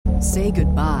Say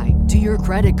goodbye to your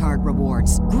credit card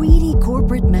rewards. Greedy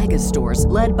corporate mega stores,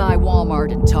 led by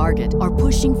Walmart and Target, are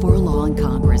pushing for a law in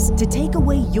Congress to take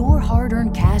away your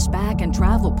hard-earned cash back and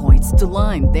travel points to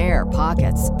line their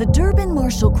pockets. The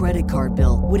Durbin-Marshall credit card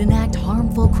bill would enact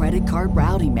harmful credit card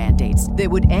routing mandates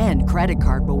that would end credit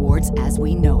card rewards as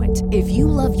we know it. If you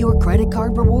love your credit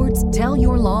card rewards, tell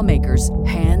your lawmakers,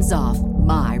 hands off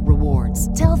my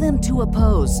rewards. Tell them to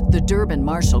oppose the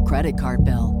Durbin-Marshall credit card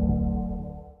bill.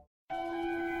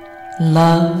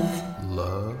 Love.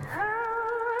 Love.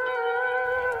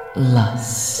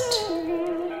 Lust.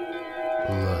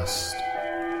 Lust.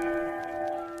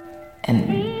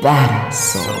 And BadAss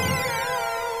soul.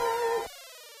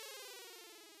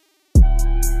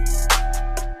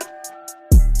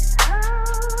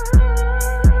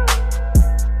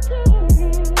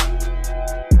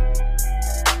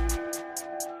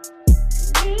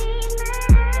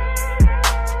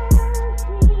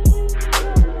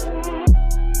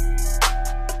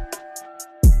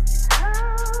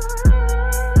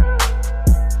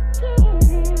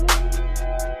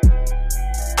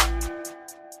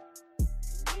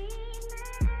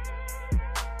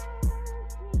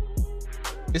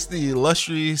 It's the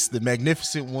illustrious, the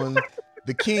magnificent one.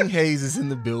 The King Hayes is in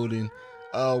the building.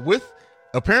 With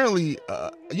apparently,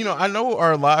 I know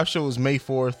our live show is May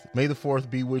 4th. May the 4th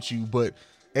be with you, but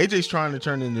AJ's trying to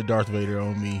turn into Darth Vader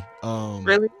on me.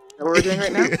 Really? Is that what we're doing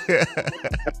right now?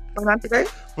 What's going on today?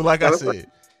 But like I said,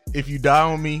 if you die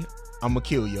on me, I'm gonna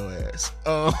kill your ass.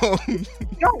 You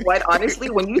know what? Honestly,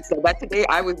 when you said that today,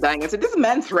 I was dying. I said, this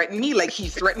man threatened me like he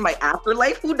threatened my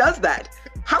afterlife. Who does that?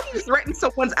 How do you threaten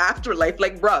someone's afterlife?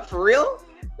 Like, bruh, for real?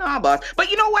 Nah, boss.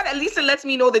 But you know what? At least it lets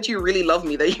me know that you really love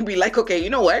me. That you'd be like, okay, you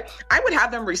know what? I would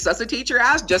have them resuscitate your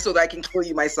ass just so that I can kill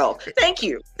you myself. Thank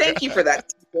you. Thank you for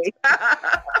that.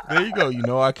 There you go. You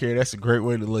know I care. That's a great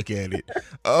way to look at it.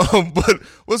 But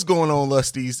what's going on,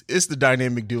 Lusties? It's the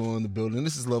dynamic duo in the building.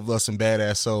 This is Love, Lust, and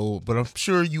BadAss Soul, but I'm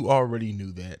sure you already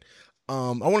knew that.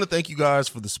 I want to thank you guys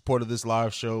for the support of this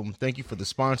live show. Thank you for the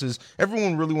sponsors.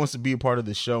 Everyone really wants to be a part of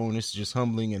this show, and it's just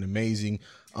humbling and amazing.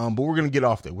 But we're going to get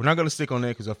off there. We're not going to stick on that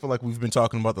because I feel like we've been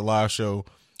talking about the live show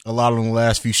a lot on the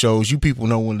last few shows. You people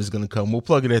know when it's going to come. We'll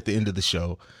plug it at the end of the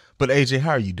show. But AJ,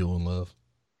 how are you doing, love?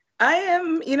 I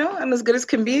am, I'm as good as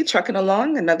can be, trucking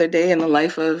along. Another day in the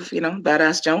life of,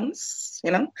 BadAss Jones.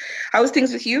 How was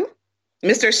things with you,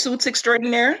 Mr. Suits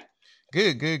Extraordinaire?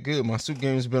 Good. My suit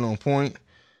game's been on point.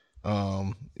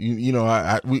 What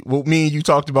me and you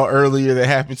talked about earlier that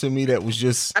happened to me that was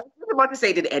just... I was about to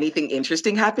say, did anything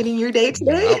interesting happen in your day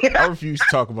today? I refuse to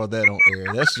talk about that on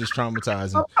air. That's just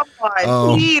traumatizing. Oh, come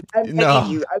on, please. I'm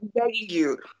begging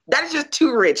you. That is just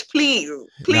too rich. Please.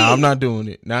 No, I'm not doing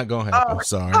it. Not gonna happen. I'm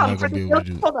sorry. I'm not gonna be able to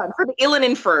do it. Hold on. For the ill and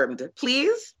infirmed,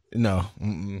 please. No.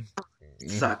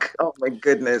 Suck. Oh my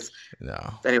goodness.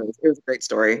 No. Anyways, it was a great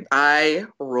story. I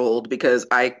rolled because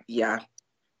okay.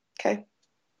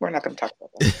 We're not going to talk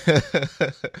about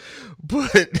that.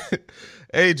 But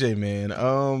AJ, man,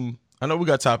 I know we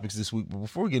got topics this week, but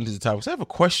before we get into the topics, I have a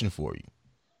question for you.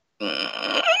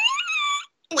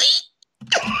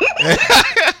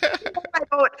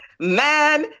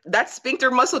 Man, that sphincter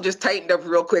muscle just tightened up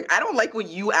real quick. I don't like when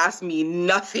you ask me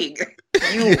nothing.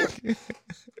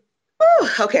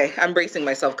 Okay, I'm bracing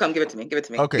myself. Come, give it to me.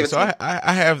 Okay, so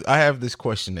I have this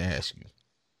question to ask you.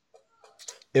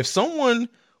 If someone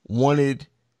wanted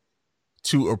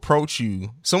to approach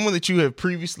you, someone that you have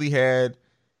previously had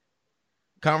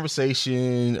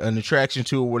conversation, an attraction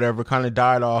to, or whatever, kind of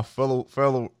died off, fell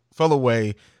by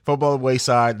the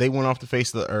wayside, they went off the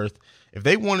face of the earth. If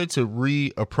they wanted to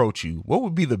re-approach you, what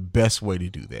would be the best way to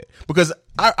do that? Because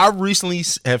I recently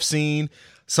have seen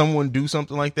someone do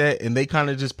something like that, and they kind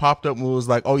of just popped up and was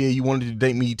like, oh yeah, you wanted to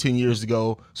date me 10 years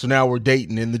ago, so now we're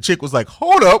dating. And the chick was like,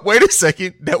 hold up, wait a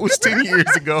second, that was 10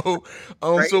 years ago.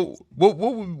 Right. So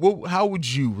how would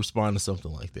you respond to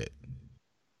something like that?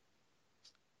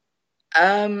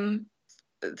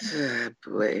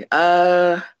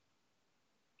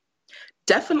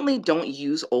 Definitely don't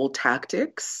use old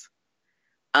tactics.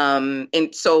 And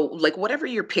so like whatever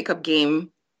your pickup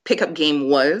game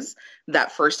was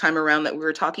that first time around that we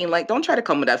were talking, like, don't try to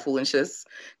come with that foolishness,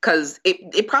 because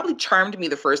it probably charmed me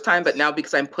the first time, but now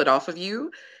because I'm put off of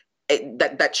you,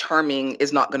 that charming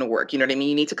is not going to work. You know what I mean?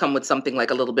 You need to come with something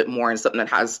like a little bit more and something that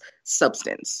has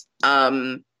substance.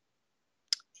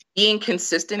 Being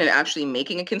consistent and actually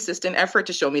making a consistent effort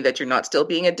to show me that you're not still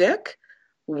being a dick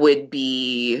would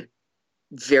be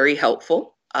very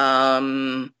helpful.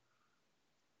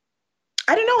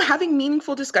 I don't know, having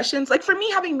meaningful discussions, like for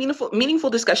me, having meaningful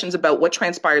discussions about what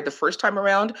transpired the first time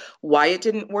around, why it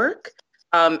didn't work,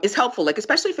 is helpful. Like,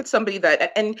 especially if it's somebody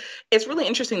that, and it's really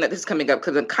interesting that this is coming up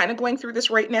because I'm kind of going through this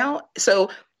right now. So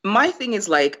my thing is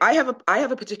like, I have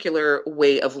a particular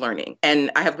way of learning,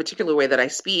 and I have a particular way that I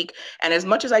speak. And as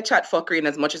much as I chat fuckery and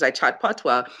as much as I chat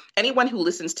patois, anyone who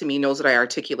listens to me knows that I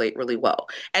articulate really well.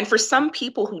 And for some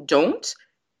people who don't,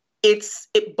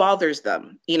 it bothers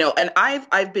them, and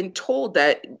I've been told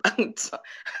that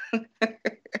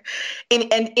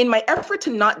in my effort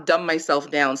to not dumb myself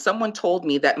down, someone told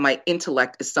me that my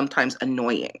intellect is sometimes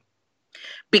annoying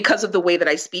because of the way that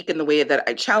I speak and the way that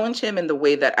I challenge him and the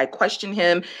way that I question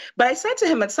him. But I said to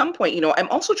him at some point, I'm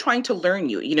also trying to learn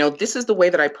you. This is the way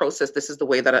that I process. This is the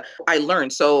way that I learn.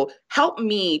 So help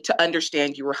me to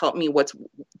understand you, or help me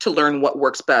to learn what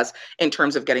works best in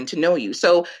terms of getting to know you.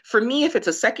 So for me, if it's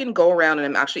a second go around and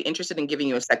I'm actually interested in giving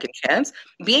you a second chance,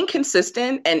 being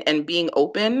consistent and being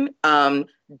open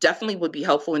definitely would be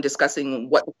helpful in discussing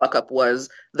what the fuck up was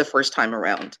the first time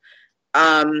around.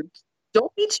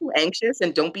 Don't be too anxious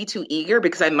and don't be too eager,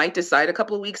 because I might decide a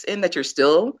couple of weeks in that you're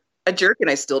still a jerk and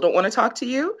I still don't want to talk to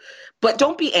you. But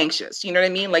don't be anxious. You know what I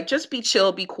mean? Like, just be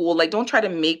chill, be cool. Like, don't try to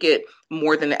make it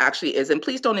more than it actually is. And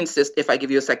please don't insist, if I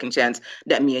give you a second chance,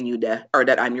 that me and you or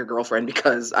that I'm your girlfriend,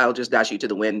 because I'll just dash you to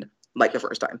the wind like the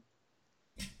first time.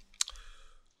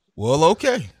 Well,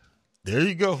 okay. There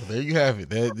you go. There you have it.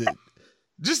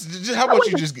 Just how about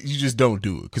you just don't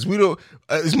do it? Because we don't.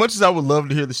 As much as I would love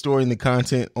to hear the story and the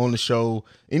content on the show,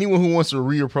 anyone who wants to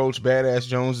reapproach Badass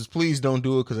Joneses, please don't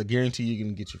do it, because I guarantee you're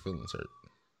gonna get your feelings hurt.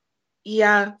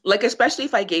 Yeah, like, especially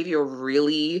if I gave you a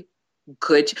really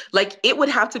good, like, it would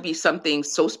have to be something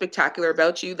so spectacular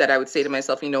about you that I would say to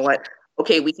myself, you know what?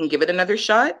 Okay, we can give it another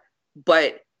shot,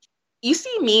 but you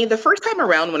see me, the first time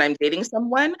around when I'm dating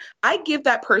someone, I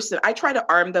try to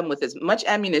arm them with as much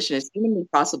ammunition as humanly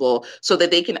possible so that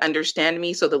they can understand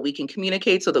me, so that we can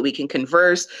communicate, so that we can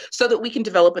converse, so that we can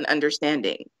develop an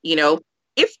understanding.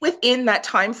 If within that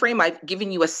time frame I've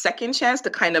given you a second chance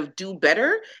to kind of do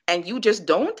better and you just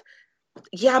don't,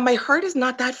 yeah, my heart is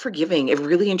not that forgiving. It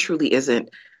really and truly isn't.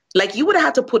 Like, you would have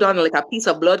had to put on like a piece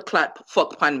of blood clot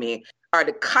fuck upon me, or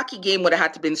the cocky game would have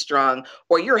had to been strong,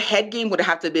 or your head game would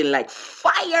have to been like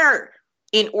fire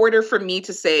in order for me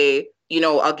to say,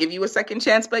 I'll give you a second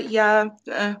chance. But yeah,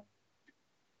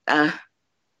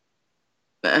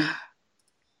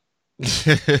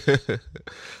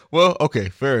 Well, okay,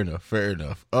 fair enough.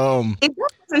 It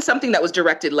wasn't something that was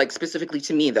directed like specifically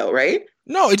to me, though, right?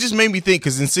 No, it just made me think,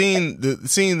 because in seeing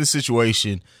the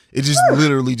situation, it just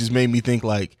literally just made me think,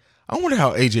 like, I wonder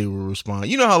how AJ will respond.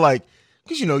 You know how, like,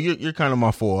 because you're kind of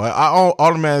my foil. I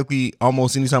automatically,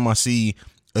 almost anytime I see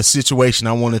a situation,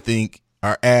 I want to think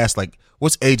or ask, like,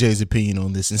 what's AJ's opinion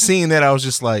on this? And seeing that, I was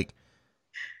just like,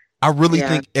 I really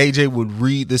think AJ would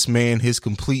read this man his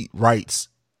complete rights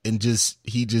and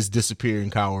he just disappear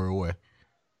and cower away.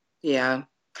 Yeah.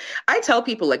 I tell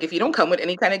people, like, if you don't come with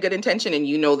any kind of good intention and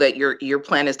you know that your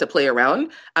plan is to play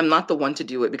around, I'm not the one to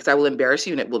do it, because I will embarrass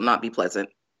you and it will not be pleasant.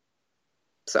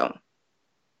 So,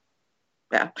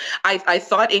 yeah. I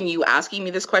thought in you asking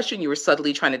me this question, you were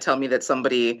subtly trying to tell me that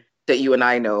somebody that you and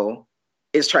I know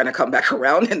is trying to come back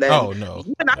around, and then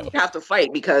you and I would have to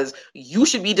fight because you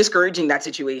should be discouraging that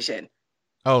situation.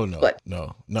 Oh, no, but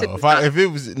no.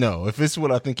 If it's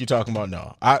what I think you're talking about,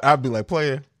 no. I'd be like,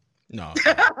 player, no.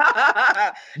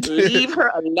 Leave her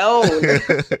alone.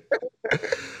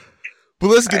 But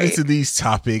let's get into these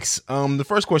topics. The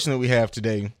first question that we have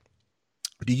today: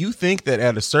 do you think that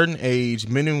at a certain age,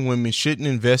 men and women shouldn't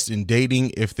invest in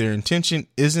dating if their intention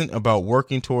isn't about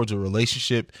working towards a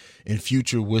relationship and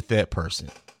future with that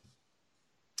person?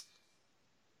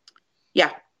 Yeah,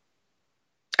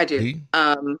 I do.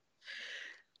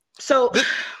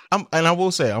 And I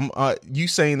will say, you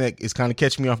saying that is kind of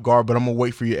catching me off guard, but I'm gonna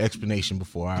wait for your explanation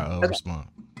before I respond.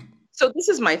 So this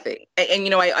is my thing.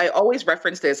 And I always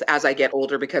reference this as I get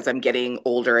older, because I'm getting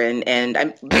older and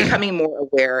I'm becoming more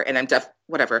aware, and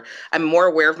I'm more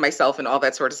aware of myself and all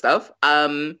that sort of stuff.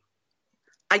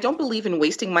 I don't believe in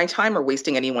wasting my time or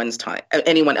wasting anyone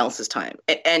else's time.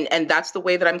 And that's the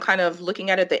way that I'm kind of looking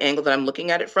at it, the angle that I'm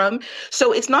looking at it from.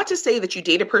 So it's not to say that you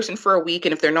date a person for a week,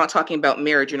 and if they're not talking about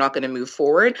marriage, you're not going to move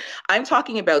forward. I'm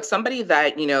talking about somebody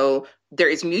that, there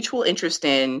is mutual interest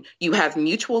in, you have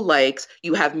mutual likes,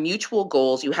 you have mutual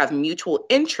goals, you have mutual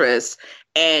interests,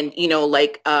 and,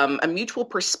 a mutual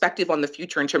perspective on the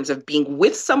future in terms of being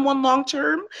with someone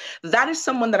long-term. That is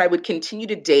someone that I would continue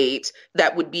to date,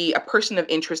 that would be a person of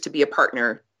interest to be a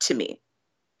partner to me.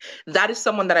 That is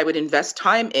someone that I would invest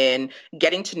time in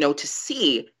getting to know, to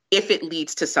see if it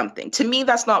leads to something. To me,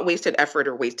 that's not wasted effort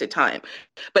or wasted time.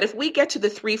 But if we get to the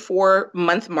 3-4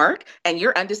 month mark and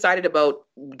you're undecided about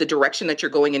the direction that you're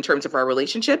going in terms of our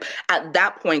relationship, at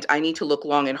that point, I need to look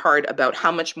long and hard about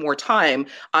how much more time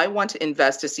I want to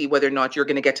invest to see whether or not you're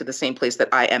going to get to the same place that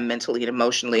I am mentally and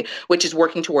emotionally, which is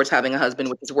working towards having a husband,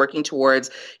 which is working towards,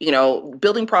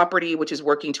 building property, which is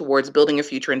working towards building a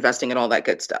future, investing and all that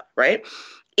good stuff, right?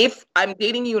 If I'm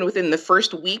dating you and within the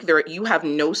first week you have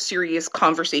no serious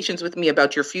conversations with me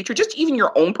about your future, just even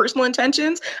your own personal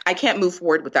intentions, I can't move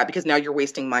forward with that because now you're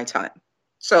wasting my time.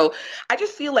 So I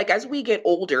just feel like as we get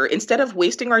older, instead of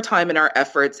wasting our time and our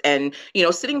efforts and,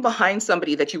 sitting behind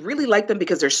somebody that you really like them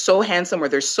because they're so handsome or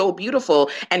they're so beautiful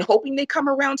and hoping they come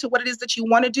around to what it is that you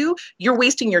want to do, you're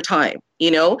wasting your time,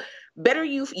 Better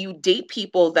you date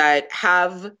people that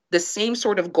have the same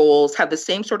sort of goals, have the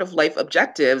same sort of life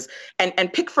objectives,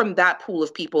 and pick from that pool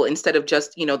of people instead of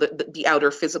just, the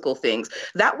outer physical things.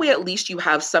 That way, at least you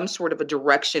have some sort of a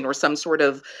direction or some sort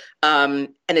of an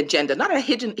agenda, not a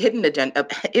hidden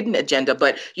agenda,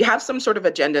 but you have some sort of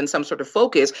agenda and some sort of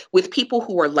focus with people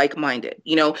who are like-minded.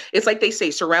 It's like they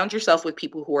say, surround yourself with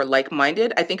people who are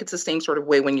like-minded. I think it's the same sort of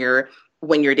way when you're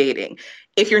dating.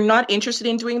 If you're not interested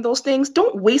in doing those things,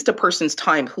 don't waste a person's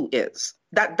time who is.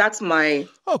 That's my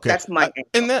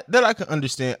and that I can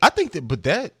understand. I think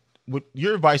that with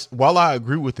your advice, while I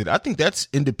agree with it, I think that's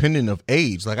independent of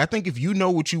age. Like, I think if you know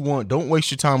what you want, don't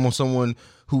waste your time on someone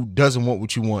who doesn't want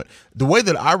what you want. The way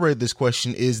that I read this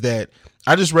question is that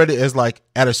I just read it as like,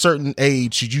 at a certain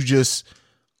age, should you just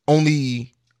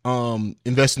only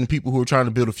invest in people who are trying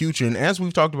to build a future? And as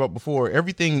we've talked about before,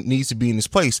 everything needs to be in its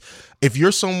place. If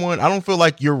you're someone, I don't feel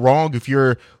like you're wrong if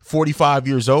you're 45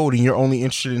 years old and you're only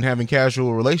interested in having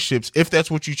casual relationships, if that's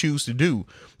what you choose to do.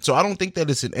 So I don't think that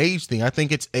it's an age thing. I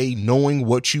think it's a knowing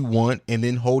what you want and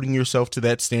then holding yourself to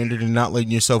that standard and not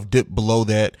letting yourself dip below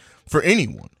that for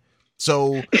anyone.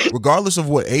 So regardless of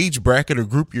what age bracket or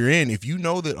group you're in, if you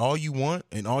know that all you want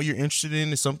and all you're interested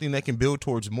in is something that can build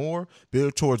towards more,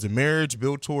 build towards a marriage,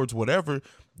 build towards whatever,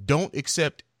 don't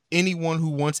accept anyone who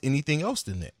wants anything else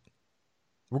than that,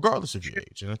 regardless of your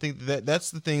age. And I think that's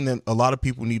the thing that a lot of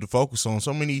people need to focus on.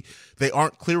 So many, they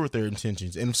aren't clear with their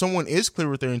intentions. And if someone is clear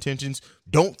with their intentions,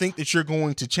 don't think that you're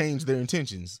going to change their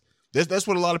intentions. That's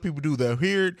what a lot of people do. They're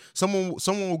here. Someone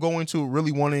will go into it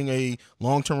really wanting a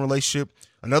long-term relationship.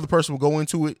 Another person will go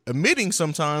into it admitting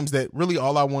sometimes that really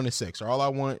all I want is sex, or all I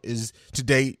want is to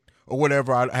date, or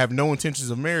whatever. I have no intentions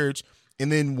of marriage.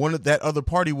 And then that other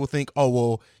party will think, oh,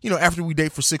 well, after we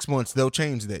date for 6 months, they'll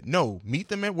change that. No, meet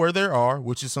them at where they are,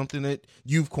 which is something that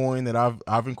you've coined, that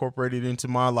I've incorporated into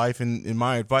my life. And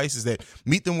my advice is that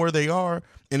meet them where they are.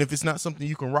 And if it's not something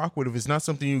you can rock with, if it's not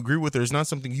something you agree with, or it's not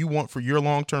something you want for your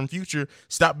long-term future,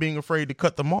 stop being afraid to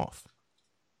cut them off.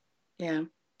 Yeah.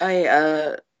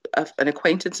 An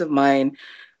acquaintance of mine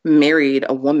married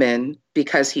a woman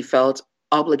because he felt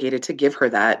obligated to give her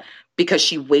that because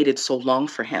she waited so long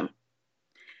for him.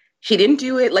 He didn't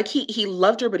do it like he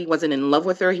loved her, but he wasn't in love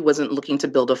with her. He wasn't looking to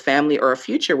build a family or a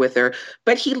future with her,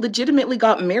 but he legitimately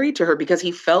got married to her because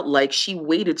he felt like she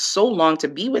waited so long to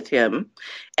be with him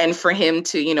and for him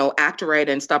to, act right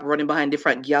and stop running behind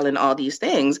different gal and all these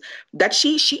things, that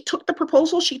she took the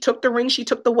proposal, she took the ring, she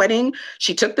took the wedding,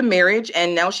 she took the marriage,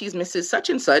 and now she's Mrs. Such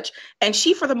and Such. And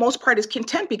she, for the most part, is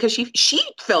content because she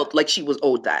felt like she was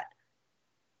owed that.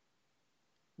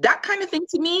 That kind of thing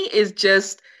to me is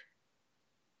just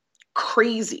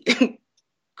crazy.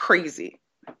 Crazy.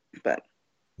 But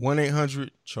 1-800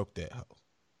 choke that hoe.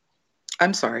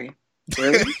 I'm sorry.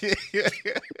 Really?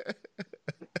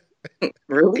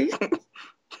 Really?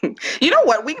 You know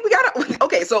what? We gotta.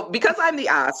 Okay, so because I'm the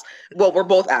ass, well, we're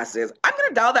both asses. I'm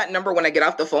gonna dial that number when I get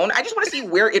off the phone. I just want to see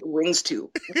where it rings to.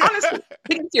 Honestly,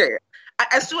 being serious.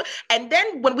 And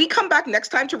then when we come back next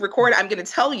time to record, I'm going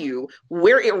to tell you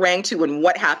where it rang to and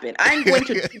what happened. I'm going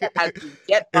to do that as we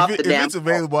get off the damn. If it's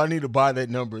available, I need to buy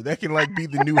that number. That can be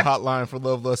the new hotline for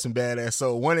Love, Lust, and Badass.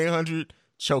 So 1-800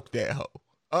 choke that hoe.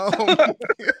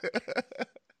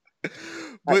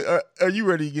 But are you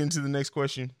ready to get into the next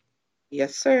question?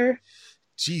 Yes, sir.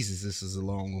 Jesus, this is a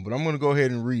long one, but I'm going to go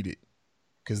ahead and read it,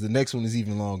 because the next one is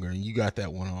even longer, and you got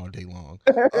that one all day long.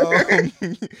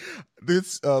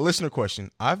 This listener question.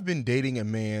 I've been dating a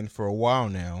man for a while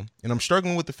now, and I'm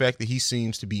struggling with the fact that he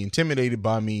seems to be intimidated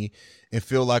by me and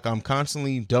feel like I'm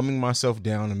constantly dumbing myself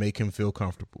down to make him feel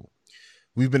comfortable.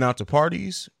 We've been out to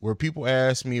parties where people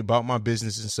ask me about my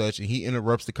business and such, and he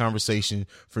interrupts the conversation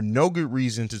for no good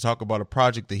reason to talk about a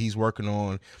project that he's working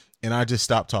on, and I just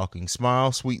stop talking,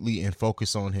 smile sweetly, and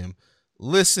focus on him.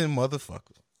 Listen,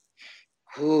 motherfucker.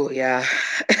 Oh, yeah.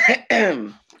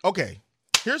 Okay.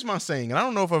 here's my saying, and I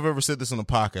don't know if I've ever said this on the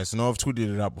podcast. I know I've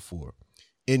tweeted it out before.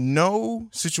 In no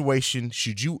situation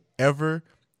should you ever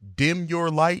dim your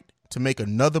light to make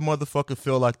another motherfucker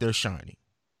feel like they're shining.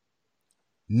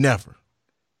 Never.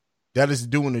 That is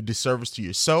doing a disservice to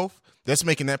yourself. That's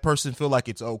making that person feel like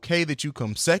it's okay that you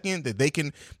come second, that they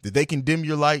can dim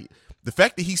your light. The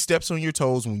fact that he steps on your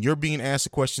toes when you're being asked a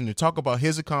question to talk about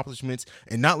his accomplishments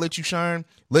and not let you shine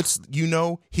lets you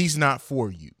know he's not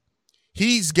for you.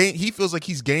 He feels like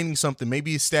he's gaining something,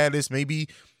 maybe his status, maybe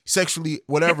sexually,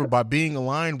 whatever, by being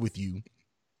aligned with you.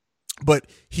 But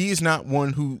he is not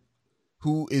one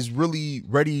who is really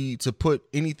ready to put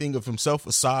anything of himself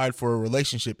aside for a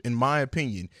relationship. In my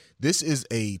opinion, this is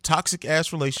a toxic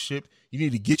ass relationship. You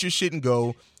need to get your shit and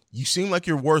go. You seem like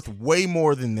you're worth way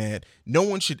more than that. No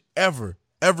one should ever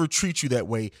treat you that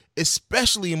way,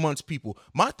 especially amongst people.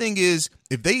 My thing is,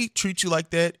 if they treat you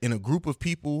like that in a group of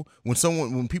people,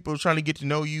 when people are trying to get to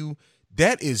know you,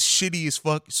 that is shitty as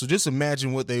fuck. So just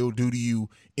imagine what they will do to you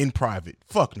in private.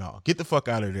 Fuck no. Get the fuck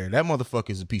out of there. That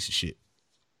motherfucker is a piece of shit.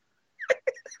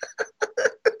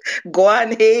 Go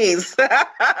on, Hayes.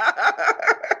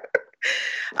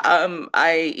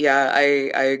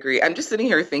 I agree. I'm just sitting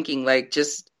here thinking, like,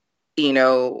 just,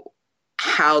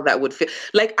 how that would fit.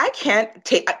 Like, I can't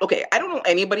take, okay, I don't know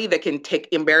anybody that can take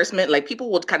embarrassment. Like,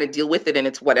 people will kind of deal with it and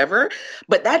it's whatever.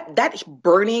 But that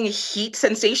burning heat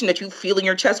sensation that you feel in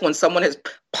your chest when someone has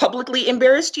publicly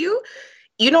embarrassed you,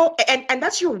 and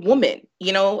that's your woman,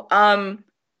 you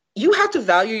have to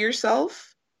value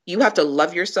yourself. You have to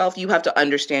love yourself. You have to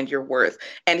understand your worth.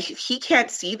 And if he can't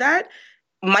see that,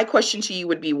 my question to you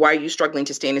would be, why are you struggling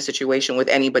to stay in a situation with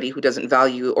anybody who doesn't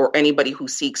value, or anybody who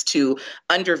seeks to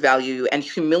undervalue and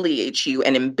humiliate you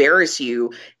and embarrass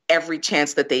you every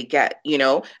chance that they get?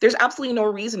 There's absolutely no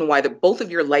reason why both of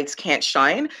your lights can't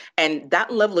shine. And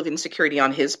that level of insecurity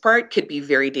on his part could be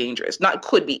very dangerous. Not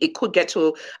could be, it could get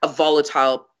to a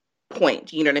volatile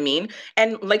point. You know what I mean?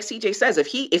 And like CJ says, if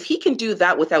he can do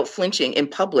that without flinching in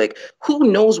public, who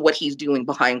knows what he's doing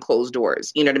behind closed doors?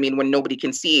 You know what I mean? When nobody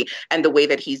can see, and the way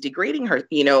that he's degrading her,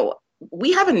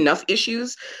 we have enough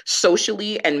issues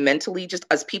socially and mentally, just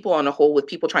as people on a whole, with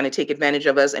people trying to take advantage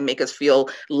of us and make us feel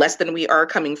less than we are,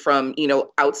 coming from,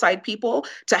 outside people.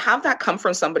 To have that come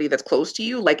from somebody that's close to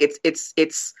you, like,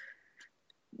 it's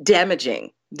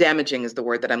damaging. Damaging is the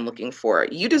word that I'm looking for.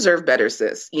 You deserve better,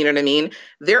 sis. You know what I mean?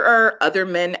 There are other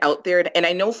men out there, and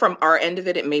I know from our end of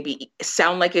it, it may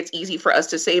sound like it's easy for us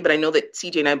to say, but I know that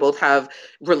CJ and I both have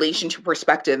relationship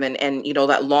perspective and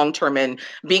that long term, and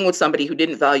being with somebody who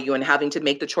didn't value and having to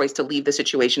make the choice to leave the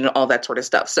situation and all that sort of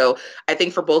stuff. So I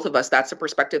think for both of us, that's a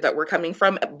perspective that we're coming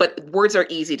from. But words are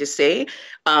easy to say,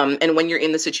 and when you're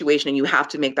in the situation and you have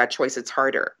to make that choice, it's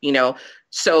harder.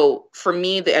 So for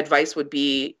me, the advice would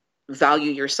be,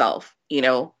 value yourself,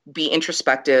 be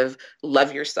introspective,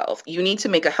 love yourself. You need to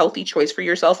make a healthy choice for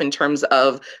yourself in terms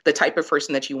of the type of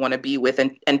person that you want to be with,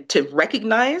 and to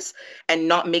recognize and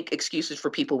not make excuses for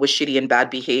people with shitty and bad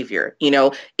behavior.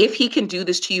 If he can do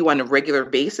this to you on a regular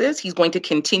basis, he's going to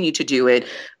continue to do it.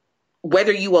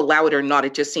 Whether you allow it or not,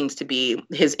 it just seems to be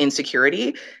his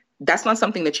insecurity. That's not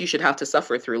something that you should have to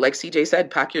suffer through. Like CJ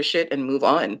said, pack your shit and move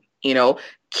on,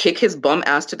 kick his bum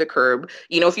ass to the curb.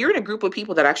 If you're in a group of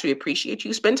people that actually appreciate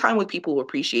you, spend time with people who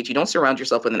appreciate you. Don't surround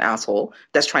yourself with an asshole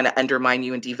that's trying to undermine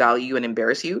you and devalue you and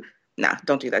embarrass you. Nah,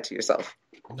 don't do that to yourself.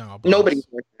 Nah, boss. Nobody's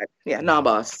worth that. Yeah, nah,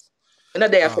 boss. And a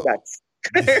day after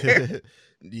that.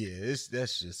 Yeah,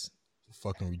 that's just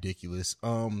fucking ridiculous.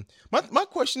 My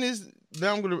question is,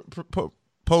 now I'm gonna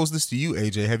pose this to you,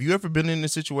 AJ. Have you ever been in a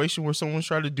situation where someone's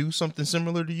tried to do something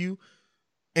similar to you?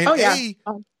 And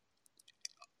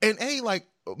like,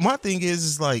 my thing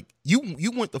is like,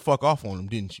 you went the fuck off on them,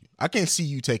 didn't you? I can't see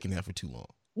you taking that for too long.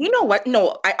 You know what?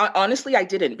 No, I honestly, I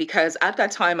didn't, because at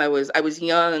that time I was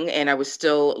young and I was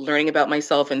still learning about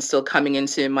myself and still coming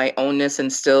into my ownness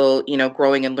and still,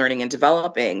 growing and learning and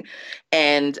developing.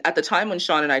 And at the time when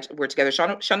Sean and I were together,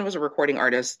 Sean was a recording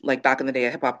artist, like back in the day,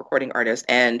 a hip hop recording artist.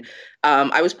 And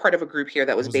I was part of a group here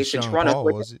that was based in Toronto.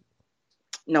 Paul, was it?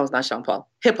 No, it's not Sean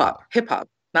Paul. Hip hop,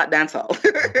 not dancehall.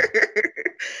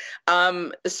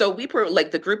 So we were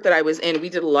like, the group that I was in, we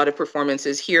did a lot of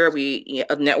performances here. We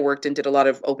networked and did a lot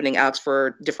of opening acts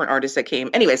for different artists that came.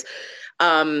 Anyways,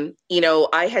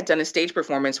 I had done a stage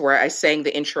performance where I sang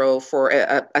the intro for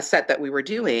a set that we were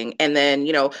doing. And then,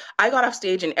 I got off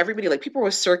stage and everybody, like, people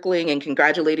were circling and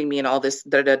congratulating me and all this,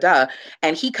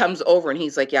 And he comes over and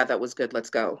he's like, yeah, that was good.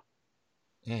 Let's go.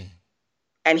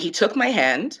 And he took my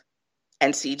hand,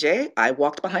 and CJ, I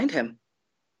walked behind him.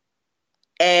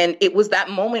 And it was that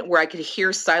moment where I could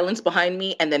hear silence behind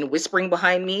me and then whispering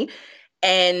behind me.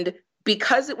 And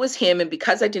because it was him, and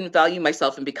because I didn't value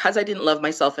myself, and because I didn't love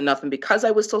myself enough, and because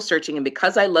I was still searching, and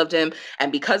because I loved him,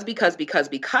 and because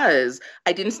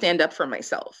I didn't stand up for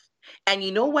myself. And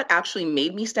you know what actually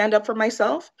made me stand up for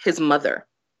myself? His mother.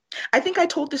 I think I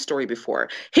told this story before.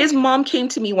 His mom came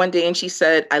to me one day and she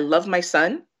said, I love my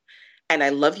son and I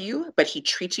love you, but he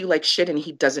treats you like shit and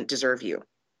he doesn't deserve you.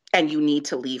 And you need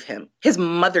to leave him. His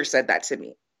mother said that to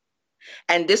me.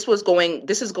 And this is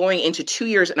going into 2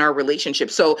 years in our relationship.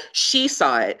 So she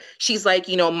saw it. She's like,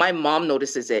 my mom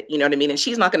notices it. You know what I mean? And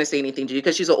she's not going to say anything to you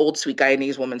because she's an old, sweet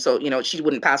Guyanese woman. So, she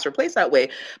wouldn't pass her place that way.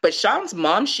 But Sean's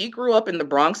mom, she grew up in the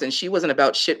Bronx and she wasn't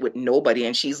about shit with nobody.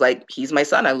 And she's like, he's my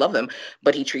son. I love him.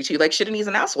 But he treats you like shit and he's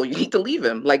an asshole. You need to leave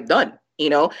him. Like, done.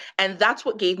 And that's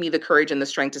what gave me the courage and the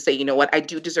strength to say, you know what, I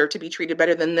do deserve to be treated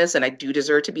better than this, and I do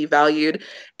deserve to be valued,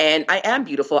 and I am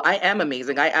beautiful, I am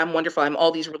amazing, I am wonderful, I'm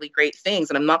all these really great things,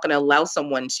 and I'm not going to allow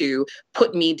someone to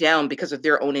put me down because of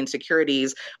their own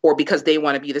insecurities or because they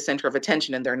want to be the center of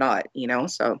attention and they're not,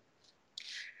 so.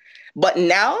 But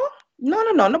now,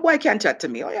 no boy can't chat to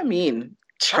me. What do you mean?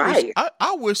 Try.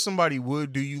 I wish somebody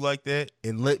would do you like that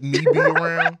and let me be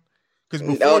around. Because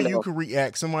before you could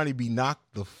react, somebody be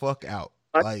knocked the fuck out.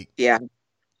 Like, yeah.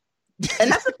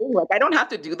 And that's the thing. Like, I don't have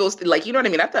to do those. Like, you know what I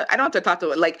mean? I don't have to talk to.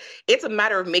 Like, it's a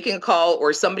matter of making a call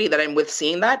or somebody that I'm with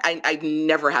seeing that. I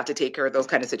never have to take care of those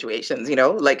kind of situations.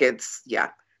 Like it's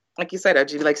like you said, I'd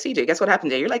be like, CJ, guess what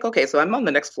happened today? You're like, okay, so I'm on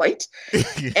the next flight, and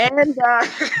you'd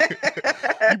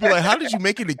be like, how did you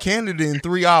make it to Canada in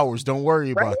 3 hours? Don't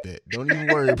worry about that. Don't even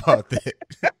worry about that.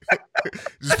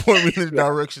 Just point me in the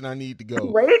direction I need to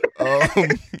go. Right?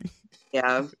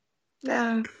 Yeah.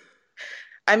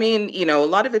 I mean, a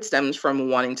lot of it stems from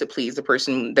wanting to please the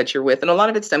person that you're with. And a lot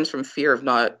of it stems from fear of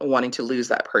not wanting to lose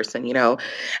that person.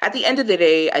 At the end of the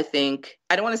day, I think,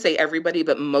 I don't want to say everybody,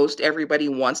 but most everybody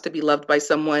wants to be loved by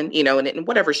someone, and in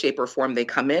whatever shape or form they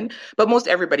come in. But most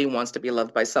everybody wants to be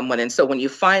loved by someone. And so when you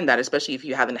find that, especially if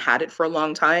you haven't had it for a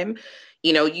long time,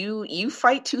 you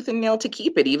fight tooth and nail to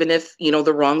keep it, even if,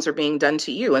 the wrongs are being done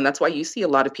to you. And that's why you see a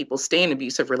lot of people stay in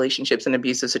abusive relationships and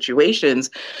abusive situations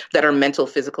that are mental,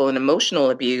 physical, and emotional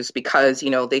abuse because,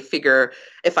 they figure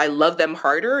if I love them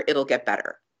harder, it'll get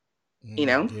better.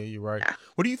 Yeah, you're right. Yeah.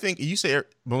 What do you think? You say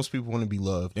most people want to be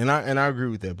loved, and I agree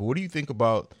with that. But what do you think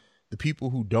about the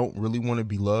people who don't really want to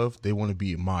be loved? They want to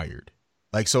be admired.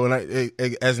 Like, so, and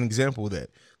as an example of that,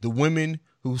 the women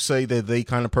who say that they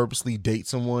kind of purposely date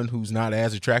someone who's not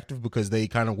as attractive because they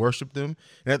kind of worship them.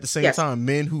 And at the same time,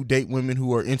 men who date women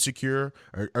who are insecure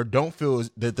or don't feel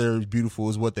that they're as beautiful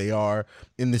as what they are,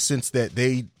 in the sense that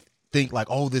they think like,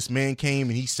 oh, this man came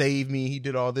and he saved me, he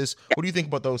did all this. What do you think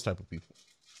about those type of people?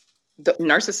 The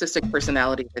narcissistic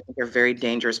personalities, I think, are very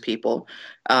dangerous people,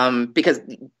 because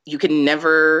you can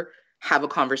never have a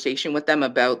conversation with them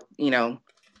about,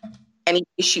 any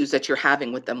issues that you're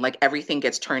having with them. Like, everything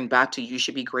gets turned back to, you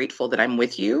should be grateful that I'm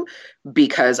with you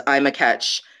because I'm a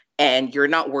catch and you're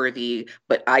not worthy,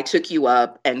 but I took you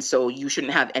up. And so you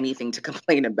shouldn't have anything to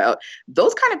complain about.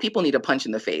 Those kind of people need a punch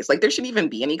in the face. Like, there shouldn't even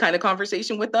be any kind of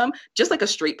conversation with them. Just like a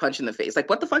straight punch in the face. Like,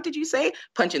 what the fuck did you say?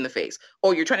 Punch in the face.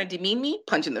 Oh, you're trying to demean me?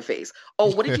 Punch in the face.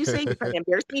 Oh, what did you say? You're trying to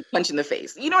embarrass me? Punch in the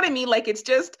face. You know what I mean? Like, it's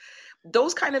just,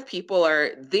 those kind of people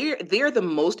they're the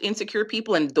most insecure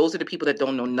people, and those are the people that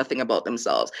don't know nothing about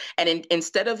themselves. And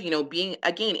instead of being,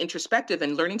 again, introspective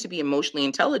and learning to be emotionally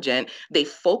intelligent, they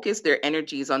focus their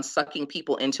energies on sucking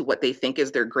people into what they think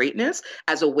is their greatness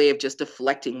as a way of just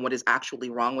deflecting what is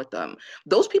actually wrong with them.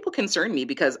 Those people concern me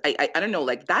because I don't know,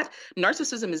 like, that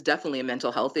narcissism is definitely a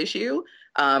mental health issue.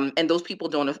 And those people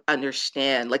don't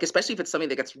understand, like, especially if it's something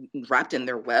that gets wrapped in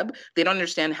their web, they don't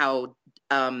understand how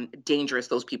dangerous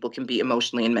those people can be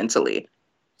emotionally and mentally.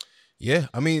 Yeah,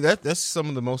 I mean, that's some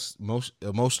of the most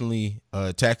emotionally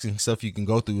taxing stuff you can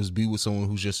go through, is be with someone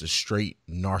who's just a straight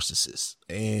narcissist.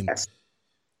 And yes.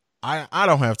 I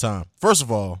don't have time. First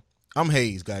of all, I'm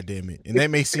Hayes, goddammit. And that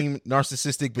may seem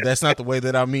narcissistic, but that's not the way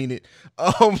that I mean it.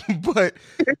 But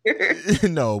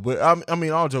no, but I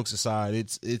mean, all jokes aside,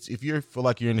 it's if you feel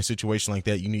like you're in a situation like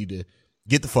that, you need to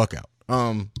get the fuck out.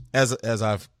 As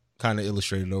I've kind of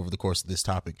illustrated over the course of this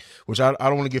topic, which I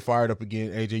don't want to get fired up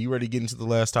again. AJ, you ready to get into the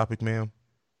last topic, ma'am?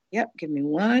 Yep. Give me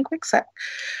one quick sec.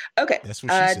 Okay. That's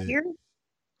what she said.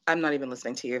 I'm not even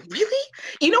listening to you. Really?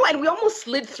 And we almost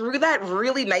slid through that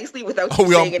really nicely without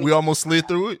you saying anything. We almost slid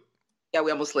through it? Yeah, we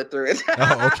almost slid through it.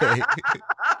 Oh, okay.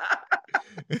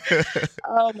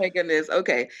 Oh my goodness.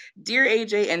 Okay. Dear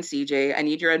AJ and CJ, I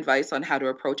need your advice on how to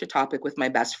approach a topic with my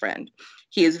best friend.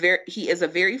 He is a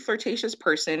very flirtatious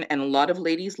person, and a lot of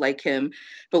ladies like him.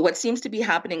 But what seems to be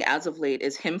happening as of late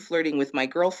is him flirting with my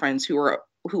girlfriends who are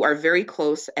who are very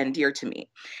close and dear to me.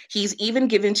 He's even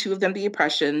given two of them the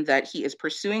impression that he is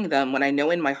pursuing them when I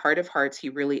know in my heart of hearts he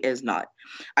really is not.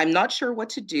 I'm not sure what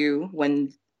to do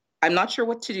when I'm not sure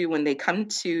what to do when they come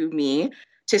to me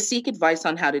to seek advice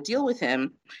on how to deal with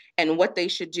him and what they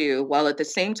should do, while at the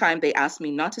same time they ask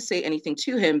me not to say anything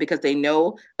to him because they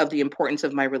know of the importance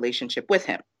of my relationship with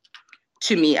him,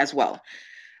 to me as well.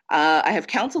 I have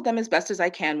counseled them as best as I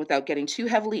can without getting too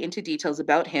heavily into details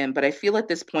about him, but I feel at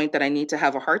this point that I need to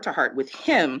have a heart to heart with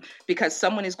him because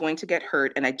someone is going to get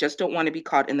hurt and I just don't want to be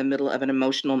caught in the middle of an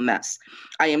emotional mess.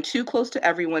 I am too close to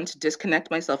everyone to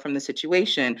disconnect myself from the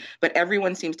situation, but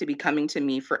everyone seems to be coming to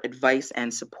me for advice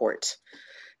and support.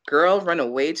 Girl, run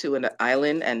away to an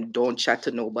island and don't chat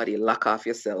to nobody. Lock off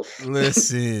yourself.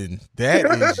 Listen, that's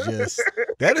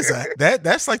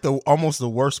like the almost the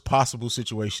worst possible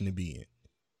situation to be in.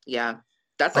 Yeah,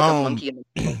 that's like a monkey in the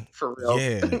middle, for real.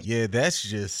 Yeah, that's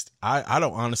just I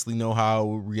don't honestly know how I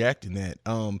would react in that.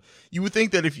 You would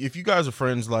think that if you guys are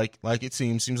friends, like it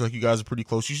seems like you guys are pretty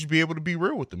close, you should be able to be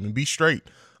real with them and be straight.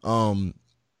 Tell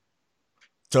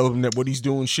him that what he's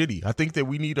doing shitty. I think that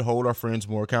we need to hold our friends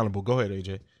more accountable. Go ahead,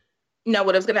 AJ. Now,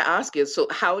 what I was going to ask is, so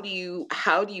how do you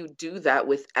do that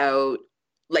without,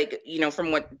 like,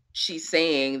 from what she's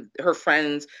saying, her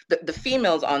friends, the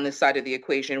females on this side of the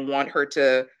equation want her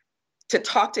to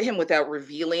talk to him without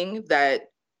revealing that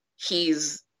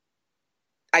he's,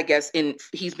 I guess,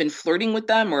 he's been flirting with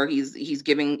them, or he's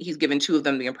given two of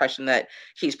them the impression that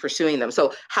he's pursuing them.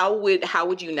 So how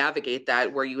would you navigate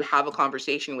that, where you have a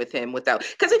conversation with him without,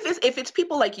 because if it's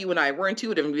people like you and I, we're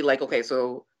intuitive and be like, okay,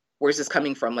 so where's this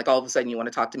coming from? Like, all of a sudden you want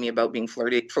to talk to me about being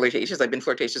flirtatious. I've been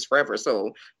flirtatious forever.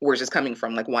 So where's this coming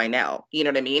from? Like, why now? You know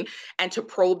what I mean? And to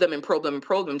probe them and probe them and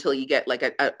probe them until you get like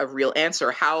a real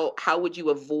answer. How would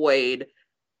you avoid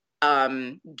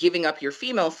giving up your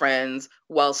female friends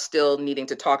while still needing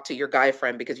to talk to your guy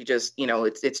friend because you just,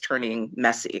 it's turning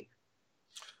messy?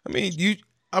 I mean,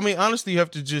 honestly, you have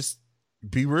to just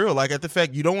be real. Like, at the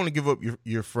fact you don't want to give up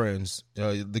your friends,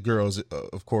 the girls,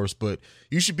 of course, but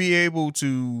you should be able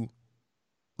to,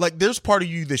 like, there's part of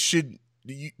you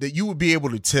that you would be able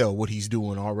to tell what he's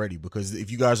doing already, because if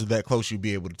you guys are that close, you'd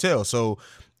be able to tell. So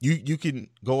you can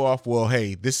go off, well,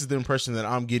 hey, this is the impression that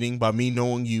I'm getting by me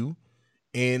knowing you.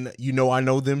 And I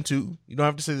know them too. You don't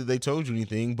have to say that they told you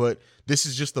anything, but this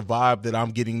is just the vibe that I'm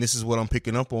getting. This is what I'm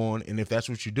picking up on. And if that's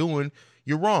what you're doing,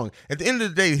 you're wrong. At the end of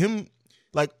the day, him,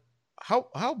 like,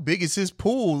 how big is his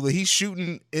pool that he's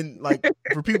shooting in, like,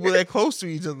 for people that close to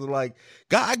each other? Like,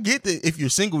 God, I get that if you're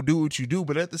single, do what you do,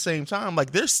 but at the same time,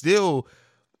 like, there's still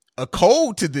a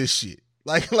code to this shit.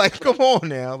 Like, come on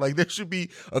now. Like, there should be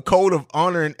a code of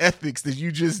honor and ethics that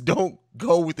you just don't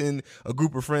go within a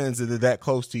group of friends that are that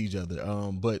close to each other.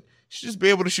 But you should just be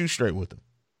able to shoot straight with them.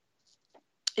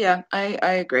 Yeah, I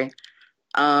agree.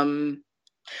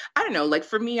 I don't know. Like,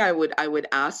 for me, I would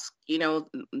ask,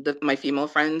 my female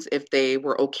friends if they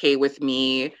were okay with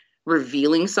me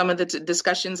revealing some of the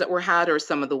discussions that were had, or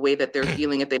some of the way that they're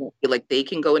feeling, if they don't feel like they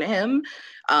can go to him.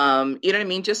 You know what I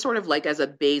mean? Just sort of like as a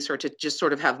base, or to just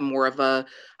sort of have more of a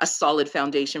solid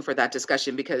foundation for that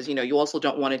discussion, because, you also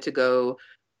don't want it to go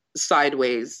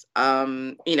sideways,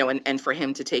 and for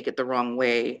him to take it the wrong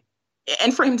way.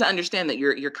 And for him to understand that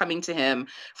you're coming to him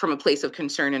from a place of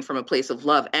concern and from a place of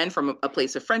love and from a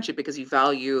place of friendship, because you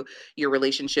value your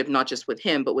relationship, not just with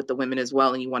him, but with the women as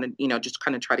well. And you want to, just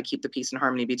kind of try to keep the peace and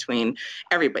harmony between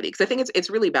everybody. Because I think it's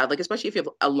really bad, like, especially if you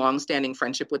have a long-standing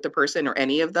friendship with the person, or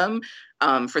any of them,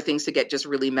 for things to get just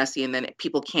really messy, and then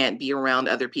people can't be around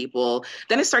other people.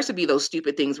 Then it starts to be those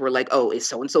stupid things where, like, oh, is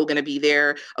so-and-so going to be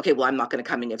there? Okay, well, I'm not going to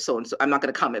come if so-and-so, I'm not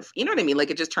going to come if, you know what I mean? Like,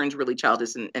 it just turns really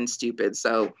childish and stupid.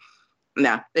 So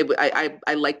nah,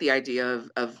 I like the idea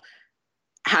of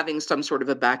having some sort of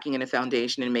a backing and a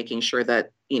foundation, and making sure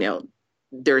that,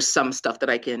 there's some stuff that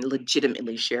I can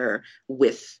legitimately share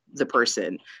with the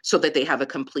person, so that they have a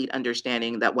complete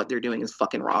understanding that what they're doing is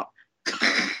fucking wrong.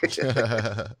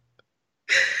 Yeah.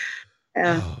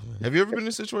 Oh, have you ever been in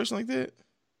a situation like that?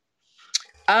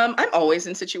 I'm always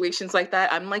in situations like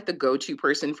that. I'm like the go-to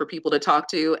person for people to talk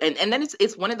to. And then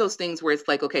it's one of those things where it's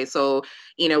like, okay, so,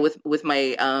 with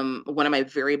my, one of my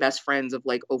very best friends of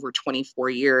like over 24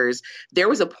 years, there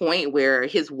was a point where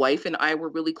his wife and I were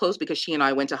really close, because she and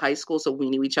I went to high school. So we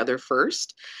knew each other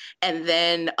first. And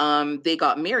then they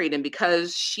got married. And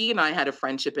because she and I had a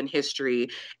friendship in history,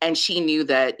 and she knew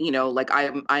that, like,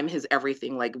 I'm his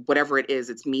everything, like, whatever it is,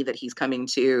 it's me that he's coming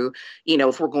to,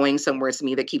 if we're going somewhere, it's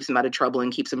me that keeps him out of trouble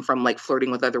and keeps him from, like, flirting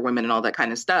with other women and all that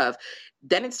kind of stuff.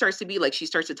 Then it starts to be like, she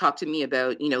starts to talk to me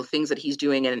about, things that he's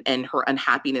doing, and her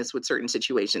unhappiness with certain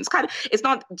situations. Kind of, it's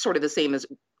not sort of the same as,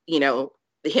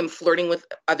 him flirting with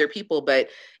other people, but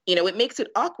it makes it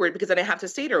awkward because then I have to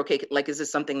say to her, okay, like, is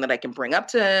this something that I can bring up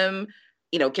to him?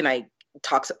 Can I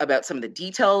talk about some of the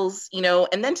details,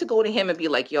 and then to go to him and be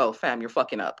like, yo, fam, you're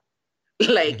fucking up.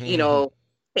 Like,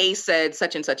 Hey said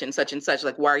such and such and such and such,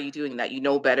 like, why are you doing that? You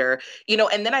know better,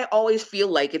 and then I always feel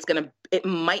like it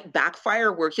might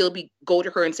backfire where he'll go to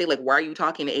her and say, like, why are you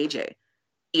talking to AJ?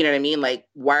 You know what I mean? Like,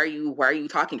 why are you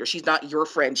talking to her? She's not your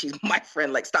friend. She's my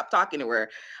friend. Like, stop talking to her.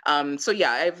 So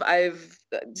yeah,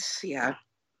 yeah,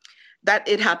 that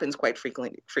it happens quite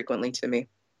frequently to me.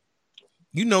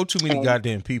 You know too many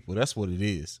goddamn people. That's what it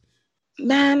is.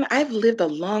 Man, I've lived a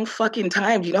long fucking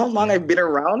time. Do you know how long I've been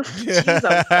around?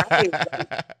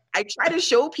 Jeez, I try to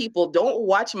show people, don't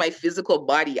watch my physical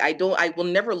body. I will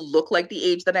never look like the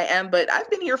age that I am, but I've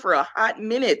been here for a hot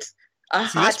minute.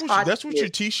 That's what your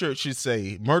t-shirt should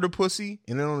say. Murder pussy.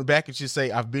 And then on the back it should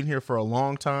say, I've been here for a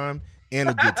long time and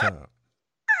a good time.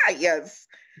 Yes.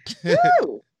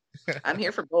 Woo! I'm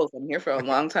here for both. I'm here for a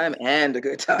long time and a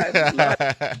good time.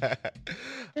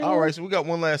 All right, so we got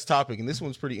one last topic, and this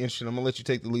one's pretty interesting. I'm gonna let you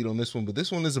take the lead on this one, but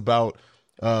this one is about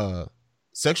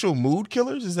sexual mood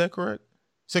killers. Is that correct?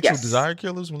 Sexual desire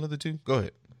killers, one of the two. Go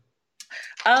ahead.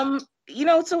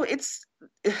 So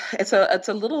it's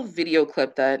a little video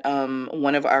clip that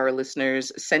one of our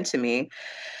listeners sent to me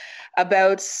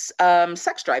about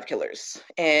sex drive killers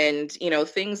and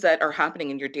things that are happening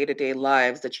in your day-to-day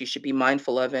lives that you should be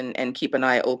mindful of and keep an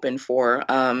eye open for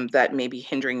that may be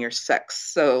hindering your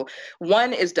sex. So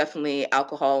one is definitely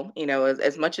alcohol.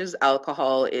 As much as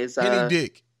alcohol is any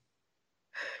dick.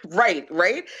 Right.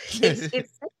 It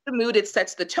sets the mood, it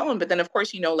sets the tone, but then of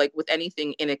course like with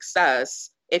anything in excess,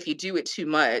 if you do it too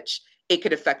much, it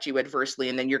could affect you adversely,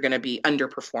 and then you're going to be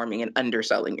underperforming and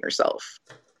underselling yourself.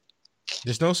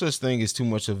 There's no such thing as too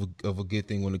much of a good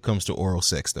thing when it comes to oral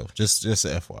sex, though. Just a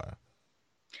FYI.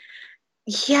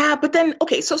 Yeah, but then,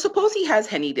 okay, so suppose he has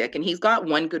henny dick and he's got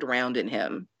one good round in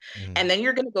him. Mm-hmm. And then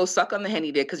you're going to go suck on the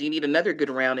henny dick because you need another good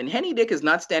round. And henny dick is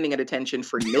not standing at attention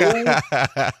for no.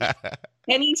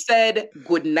 Henny said,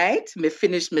 good night, me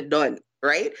finish, me done,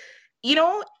 right?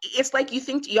 It's like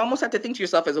you almost have to think to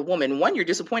yourself as a woman, one, you're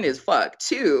disappointed as fuck.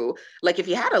 Two, like if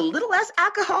you had a little less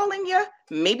alcohol in you,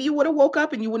 maybe you would have woke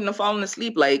up and you wouldn't have fallen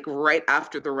asleep like right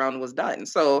after the round was done.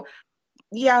 So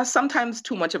yeah, sometimes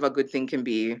too much of a good thing can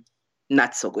be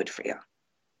not so good for you.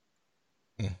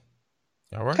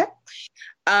 All right. Okay.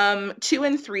 2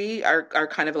 and 3 are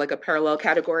kind of like a parallel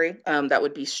category. That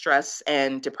would be stress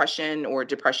and depression, or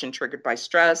depression triggered by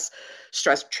stress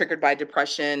triggered by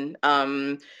depression.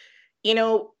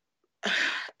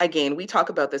 Again, we talk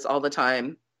about this all the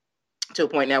time to a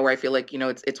point now where I feel like,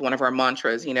 it's one of our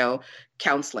mantras,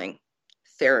 counseling,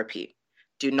 therapy.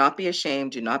 Do not be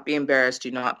ashamed. Do not be embarrassed.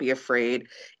 Do not be afraid.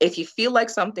 If you feel like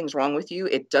something's wrong with you,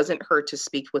 it doesn't hurt to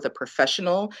speak with a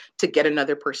professional to get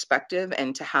another perspective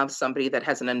and to have somebody that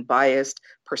has an unbiased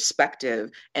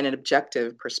perspective and an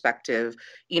objective perspective,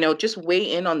 just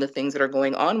weigh in on the things that are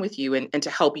going on with you and to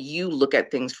help you look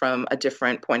at things from a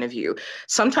different point of view.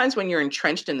 Sometimes when you're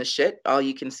entrenched in the shit, all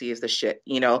you can see is the shit.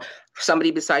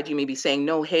 Somebody beside you may be saying,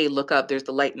 no, hey, look up, there's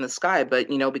the light in the sky. But,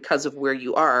 because of where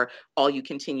you are, all you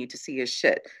continue to see is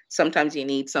shit. Sometimes you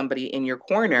need somebody in your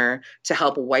corner to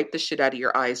help wipe the shit out of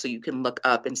your eyes so you can look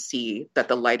up and see that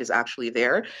the light is actually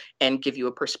there and give you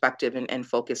a perspective and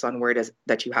focus on where it is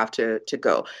that you have to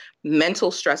go.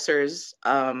 Mental stressors,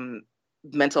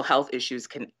 mental health issues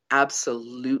can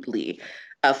absolutely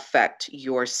affect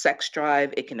your sex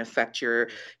drive. It can affect your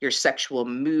sexual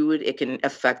mood. It can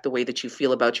affect the way that you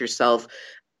feel about yourself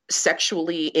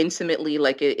sexually, intimately.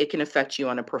 Like it can affect you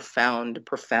on a profound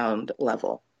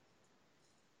level.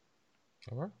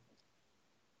 All right.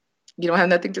 You don't have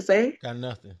nothing to say? Got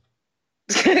nothing.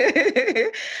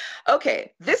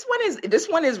 Okay, this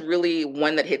one is really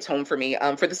one that hits home for me.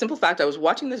 For the simple fact, I was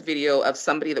watching this video of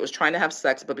somebody that was trying to have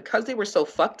sex, but because they were so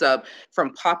fucked up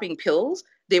from popping pills,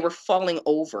 they were falling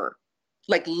over.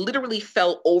 Like literally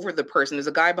fell over the person. There's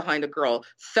a guy behind a girl,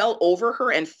 fell over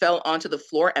her and fell onto the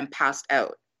floor and passed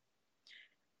out.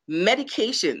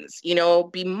 Medications,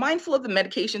 be mindful of the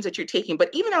medications that you're taking. But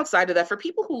even outside of that, for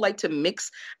people who like to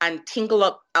mix and tingle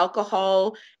up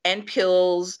alcohol and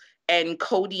pills and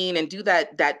codeine and do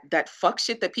that fuck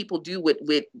shit that people do with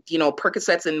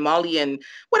Percocets and Molly and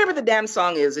whatever the damn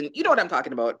song is, and you know what I'm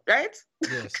talking about, right?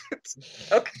 Yes.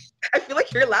 Okay. I feel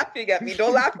like you're laughing at me.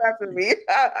 Don't laugh after me.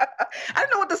 I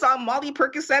don't know what the song Molly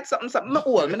Percocet something. I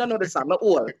don't know the song.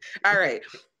 All right.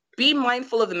 be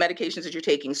mindful of the medications that you're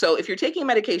taking. So if you're taking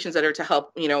medications that are to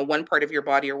help, one part of your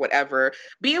body or whatever,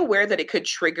 be aware that it could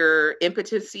trigger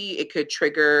impotency. It could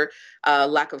trigger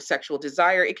lack of sexual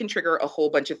desire. It can trigger a whole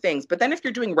bunch of things. But then if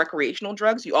you're doing recreational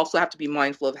drugs, you also have to be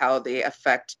mindful of how they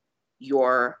affect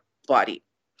your body.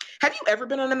 Have you ever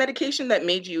been on a medication that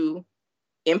made you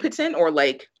impotent or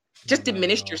like just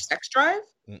diminished your sex drive?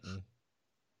 Mm-mm.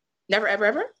 Never, ever,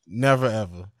 ever? Never,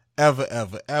 ever. Ever.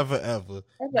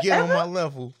 Get on my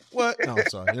level. What? No, I'm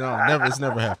sorry. Never. It's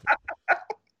never happened.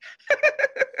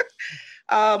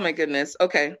 Oh my goodness.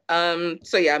 Okay.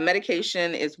 So yeah,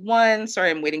 medication is one.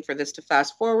 Sorry, I'm waiting for this to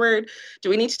fast forward.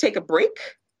 Do we need to take a break?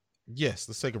 Yes,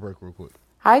 let's take a break real quick.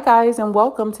 Hi guys, and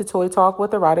welcome to Toy Talk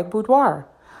with Erotic Boudoir.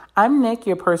 I'm Nick,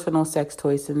 your personal sex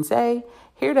toy sensei,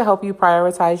 here to help you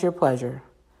prioritize your pleasure.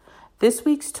 This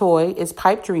week's toy is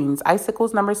Pipe Dreams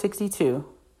Icicles number 62.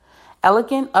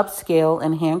 Elegant, upscale,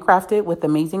 and handcrafted with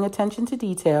amazing attention to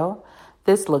detail,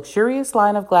 this luxurious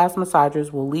line of glass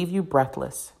massagers will leave you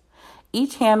breathless.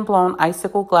 Each hand-blown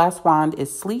icicle glass wand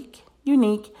is sleek,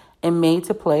 unique, and made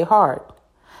to play hard.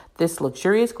 This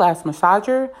luxurious glass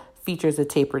massager features a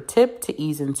tapered tip to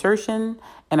ease insertion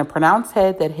and a pronounced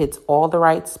head that hits all the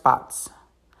right spots.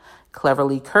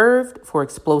 Cleverly curved for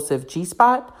explosive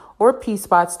G-spot or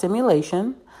P-spot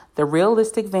stimulation, the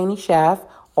realistic veiny shaft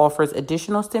offers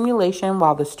additional stimulation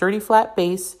while the sturdy flat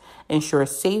base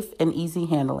ensures safe and easy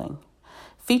handling.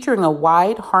 Featuring a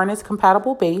wide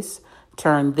harness-compatible base,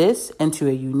 turn this into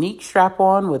a unique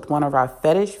strap-on with one of our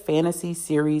Fetish Fantasy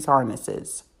Series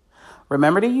harnesses.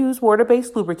 Remember to use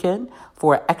water-based lubricant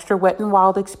for an extra wet and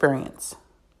wild experience.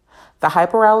 The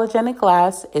hypoallergenic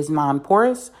glass is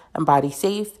non-porous and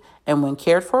body-safe, and when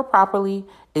cared for properly,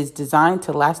 is designed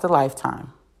to last a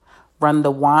lifetime. Run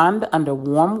the wand under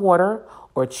warm water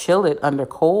or chill it under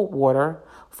cold water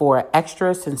for an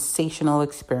extra sensational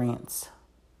experience.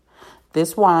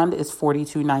 This wand is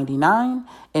 $42.99,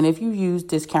 and if you use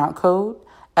discount code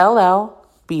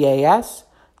LLBAS,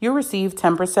 you'll receive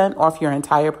 10% off your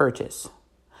entire purchase.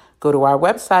 Go to our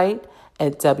website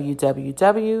at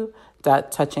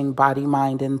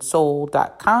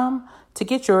www.touchingbodyminandsoul.com to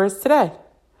get yours today.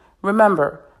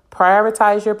 Remember,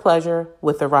 prioritize your pleasure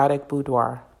with Erotic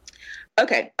Boudoir.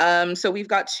 Okay, so we've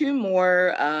got two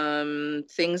more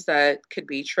things that could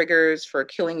be triggers for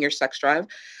killing your sex drive.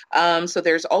 So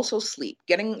there's also sleep.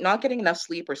 Not getting enough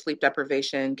sleep or sleep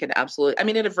deprivation can absolutely,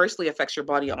 it adversely affects your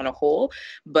body on a whole,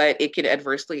 but it can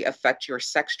adversely affect your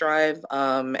sex drive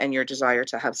and your desire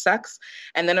to have sex.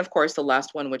 And then, of course, the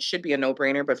last one, which should be a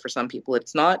no-brainer, but for some people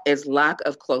it's not, is lack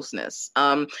of closeness.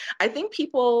 I think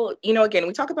people, again,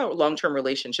 we talk about long-term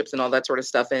relationships and all that sort of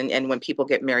stuff, and when people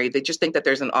get married, they just think that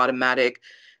there's an automatic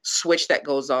switch that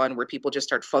goes on where people just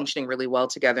start functioning really well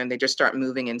together and they just start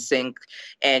moving in sync,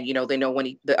 and they know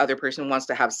when the other person wants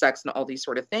to have sex and all these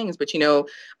sort of things. But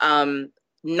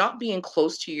not being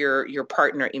close to your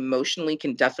partner emotionally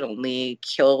can definitely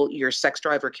kill your sex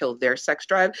drive or kill their sex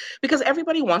drive, because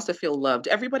everybody wants to feel loved.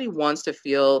 Everybody wants to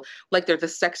feel like they're the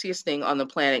sexiest thing on the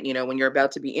planet, when you're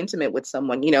about to be intimate with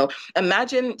someone.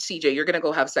 Imagine, CJ, you're going to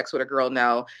go have sex with a girl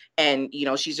now, and,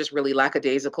 she's just really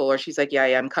lackadaisical, or she's like, yeah,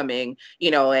 I'm coming,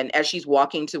 and as she's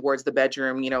walking towards the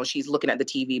bedroom, she's looking at the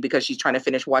TV because she's trying to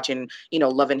finish watching,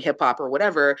 Love and Hip Hop or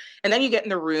whatever. And then you get in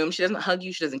the room, she doesn't hug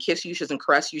you, she doesn't kiss you, she doesn't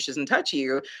caress you, she doesn't touch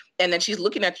you. And then she's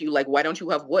looking at you like, why don't you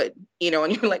have wood? And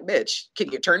you're like, bitch,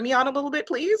 can you turn me on a little bit,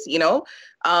 please?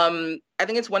 I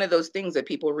think it's one of those things that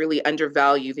people really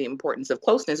undervalue the importance of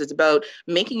closeness. It's about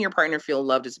making your partner feel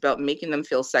loved. It's about making them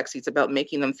feel sexy. It's about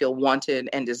making them feel wanted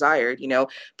and desired.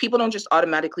 People don't just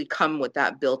automatically come with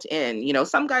that built in.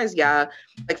 Some guys, yeah,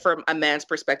 like from a man's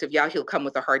perspective, yeah, he'll come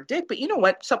with a hard dick. But you know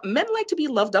what? Some men like to be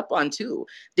loved up on too.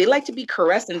 They like to be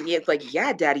caressed, and it's like,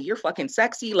 yeah, daddy, you're fucking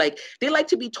sexy. Like, they like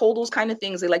to be told those kind of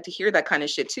things. They like to hear that kind of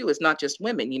shit too. It's not just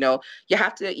women. You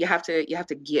have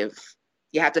to give.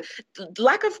 You have to.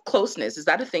 Lack of closeness, is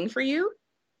that a thing for you?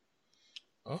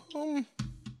 If I'm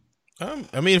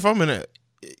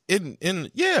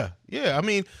yeah.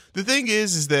 The thing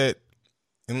is that,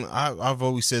 and I've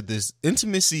always said this,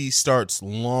 intimacy starts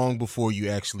long before you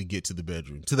actually get to the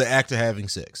bedroom, to the act of having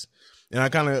sex. And I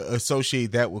kind of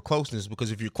associate that with closeness,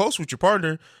 because if you're close with your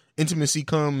partner, intimacy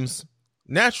comes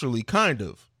naturally, kind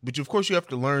of. But of course, you have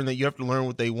to learn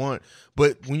what they want.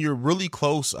 But when you're really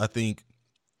close, I think,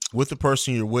 with the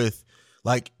person you're with,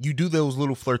 like, you do those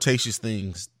little flirtatious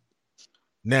things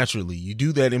naturally. You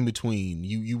do that in between.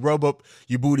 You rub up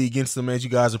your booty against them as you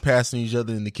guys are passing each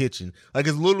other in the kitchen. Like,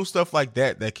 it's little stuff like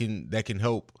that can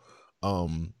help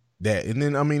that. And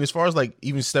then, I mean, as far as like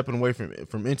even stepping away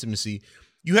from intimacy,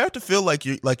 you have to feel like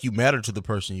you matter to the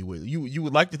person you with. You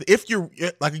would like to, if you're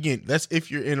like, again, that's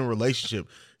if you're in a relationship.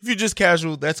 If you're just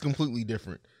casual, that's completely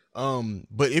different.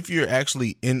 But if you're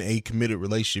actually in a committed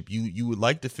relationship, you would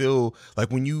like to feel like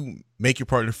when you make your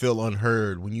partner feel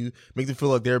unheard, when you make them feel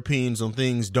like their opinions on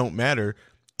things don't matter,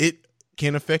 it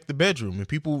can affect the bedroom. And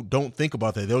people don't think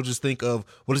about that. They'll just think of,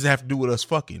 what does it have to do with us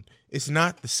fucking? It's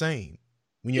not the same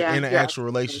when you're in an actual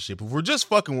relationship. If we're just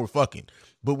fucking, we're fucking.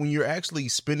 But when you're actually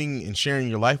spending and sharing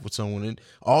your life with someone, and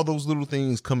all those little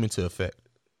things come into effect.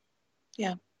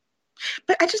 Yeah.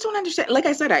 But I just don't understand. Like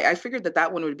I said, I figured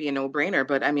that one would be a no-brainer.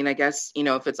 But I mean, I guess,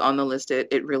 if it's on the list,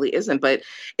 it really isn't. But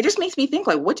it just makes me think,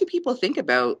 like, what do people think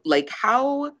about? Like,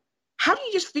 how do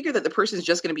you just figure that the person's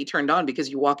just going to be turned on because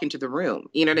you walk into the room?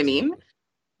 You know what I mean?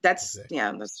 That's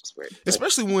just weird.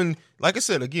 Especially when, like I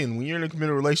said, again, when you're in a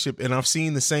committed relationship and I've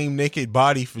seen the same naked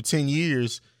body for 10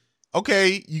 years,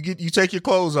 okay, you take your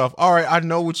clothes off. All right, I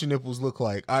know what your nipples look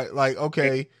like.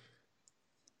 Okay.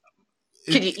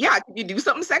 Can you do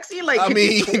something sexy? Like, I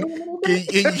mean,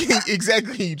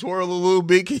 exactly. Can you twirl a little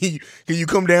bit? Can you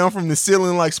come down from the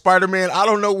ceiling like Spider-Man? I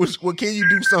don't know what can you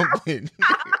do something?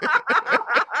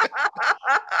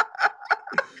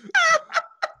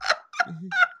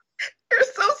 You're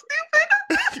so stupid.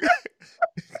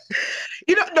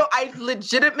 No, I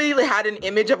legitimately had an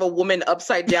image of a woman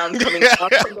upside down coming down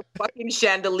from the fucking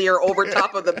chandelier over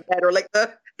top of the bed, or like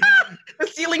the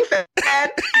ceiling fan.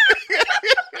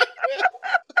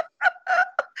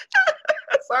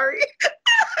 Sorry.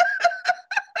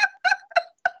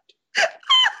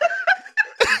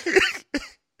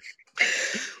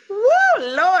 Woo,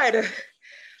 Lord.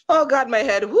 Oh God, my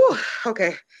head. Woo.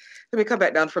 Okay. Let me come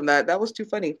back down from that. That was too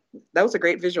funny. That was a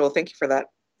great visual. Thank you for that.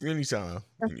 Anytime.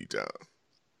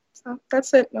 So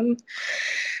that's it.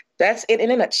 That's it in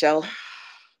a nutshell.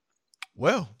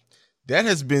 Well, that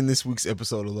has been this week's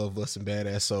episode of Love, Lust, and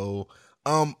Badass. So,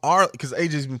 because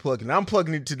AJ's been plugging, I'm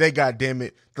plugging it today. God damn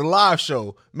it, the live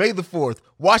show, May the 4th,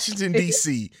 Washington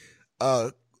D.C.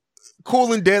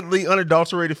 Cool and deadly,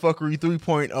 unadulterated fuckery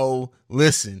 3.0.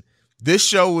 Listen, this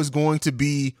show is going to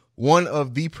be one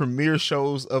of the premier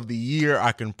shows of the year.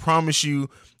 I can promise you.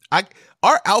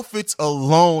 Our outfits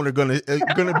alone are gonna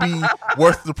be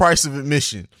worth the price of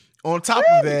admission. On top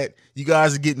of that, you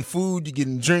guys are getting food, you're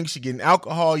getting drinks, you're getting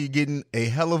alcohol, you're getting a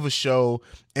hell of a show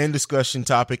and discussion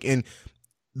topic. And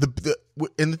the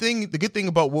good thing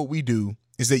about what we do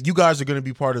is that you guys are going to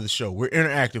be part of the show. We're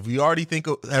interactive. We already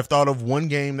have thought of one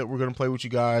game that we're going to play with you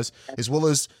guys, as well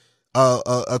as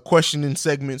a questioning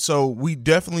segment. So we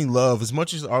definitely love, as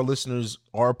much as our listeners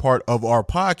are a part of our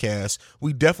podcast,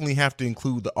 we definitely have to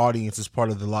include the audience as part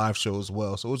of the live show as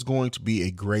well. So it's going to be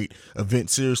a great event.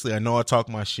 Seriously, I know I talk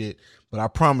my shit, but I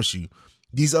promise you,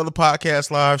 these other podcast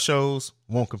live shows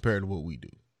won't compare to what we do.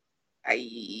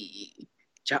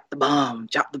 Drop the bomb.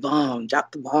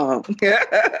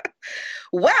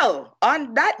 Well,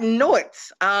 on that note,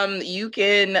 you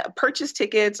can purchase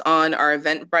tickets on our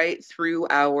Eventbrite through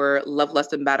our Love,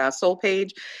 Lust, and Badass Soul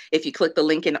page. If you click the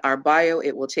link in our bio,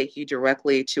 it will take you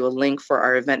directly to a link for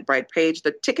our Eventbrite page.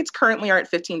 The tickets currently are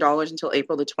at $15 until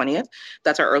April the 20th.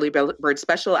 That's our early bird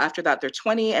special. After that, they're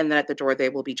 $20, and then at the door, they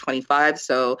will be $25.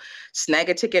 So snag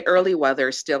a ticket early while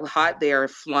they're still hot. They are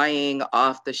flying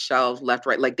off the shelf left,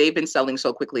 right. Like, they've been selling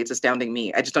so quickly, it's astounding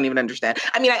me. I just don't even understand.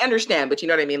 I mean, I understand, but you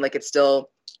know what I mean? Like, it's still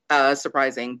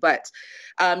surprising. But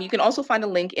you can also find a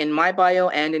link in my bio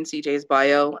and in CJ's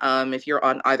bio. If you're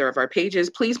on either of our pages,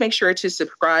 please make sure to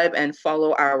subscribe and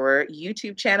follow our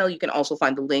YouTube channel. You can also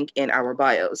find the link in our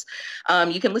bios.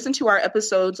 You can listen to our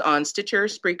episodes on Stitcher,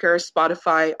 Spreaker,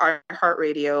 Spotify,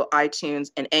 iHeartRadio,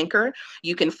 iTunes, and Anchor.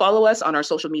 You can follow us on our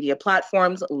social media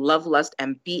platforms, Love, Lust,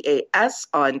 and BAS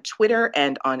on Twitter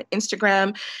and on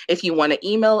Instagram. If you want to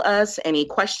email us any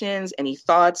questions, any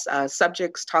thoughts,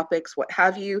 subjects, topics, what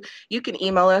have you, you can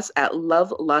email us at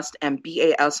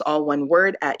lovelustandbas, all one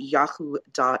word, at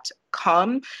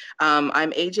yahoo.com.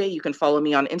 I'm AJ. You can follow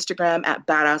me on Instagram at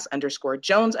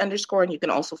badass_Jones_, and you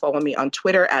can also follow me on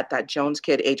Twitter at that Jones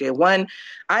Kid AJ1.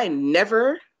 I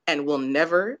never and will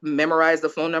never memorize the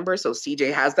phone number, so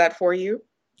CJ has that for you.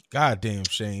 Goddamn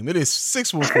shame. It is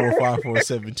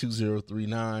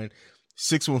 614-547-2039,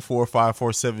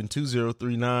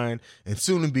 614-547-2039, and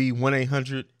soon to be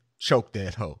 1-800 choke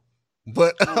that hoe.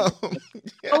 But yeah.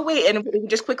 Oh wait, and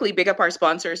just quickly big up our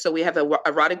sponsors. So we have a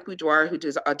Erotic Boudoir who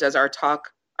does our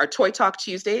Toy Talk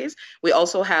Tuesdays. We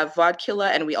also have Vodkilla,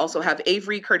 and we also have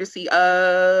Avery, courtesy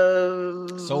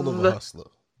of Soul of a Hustler.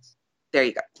 There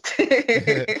you go.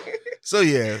 So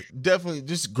yeah, definitely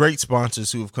just great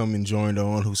sponsors who have come and joined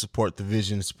on, who support the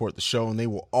vision, support the show, and they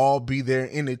will all be there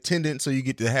in attendance. So you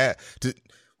get to have to.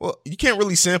 Well, you can't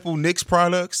really sample Nick's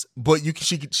products, but you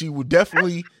can. She would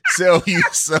definitely sell you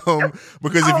some,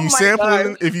 because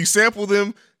if you sample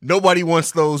them, nobody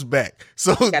wants those back.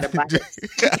 So I gotta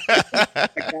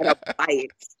buy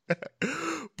it.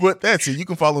 But that's it. You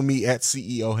can follow me at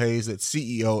CEO Hayes. That's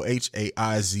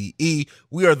CEOHAIZE.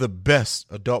 We are the best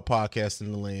adult podcast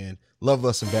in the land. Love,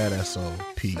 lust, and badass soul.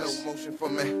 Peace. Slow motion for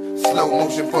me. Slow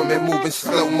motion for me. Moving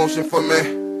slow motion for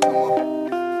me. Come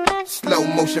on. Slow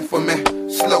motion for me.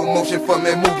 Slow motion for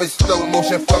me. Moving slow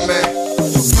motion for me.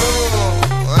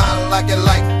 I like it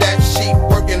like that. She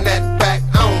working that back.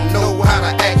 I don't know how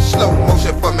to act. Slow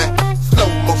motion for me. Slow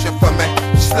motion for me.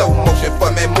 Slow motion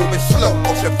for me. Moving slow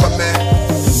motion for me.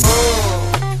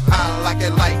 I like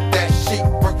it like that. She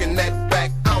working that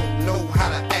back. I don't know how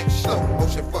to act. Slow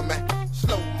motion for me.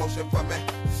 Slow motion for me.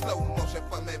 Slow motion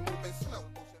for me. Moving slow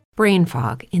motion. Brain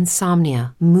fog,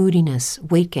 insomnia, moodiness,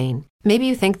 weight gain. Maybe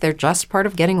you think they're just part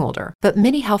of getting older, but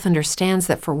MIDI Health understands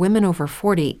that for women over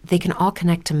 40, they can all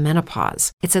connect to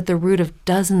menopause. It's at the root of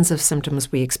dozens of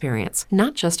symptoms we experience,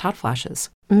 not just hot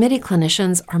flashes. MIDI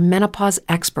clinicians are menopause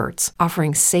experts,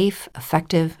 offering safe,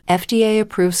 effective,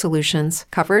 FDA-approved solutions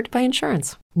covered by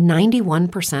insurance.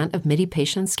 91% of MIDI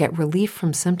patients get relief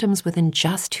from symptoms within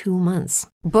just 2 months.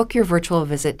 Book your virtual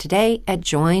visit today at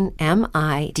joinmidi.com.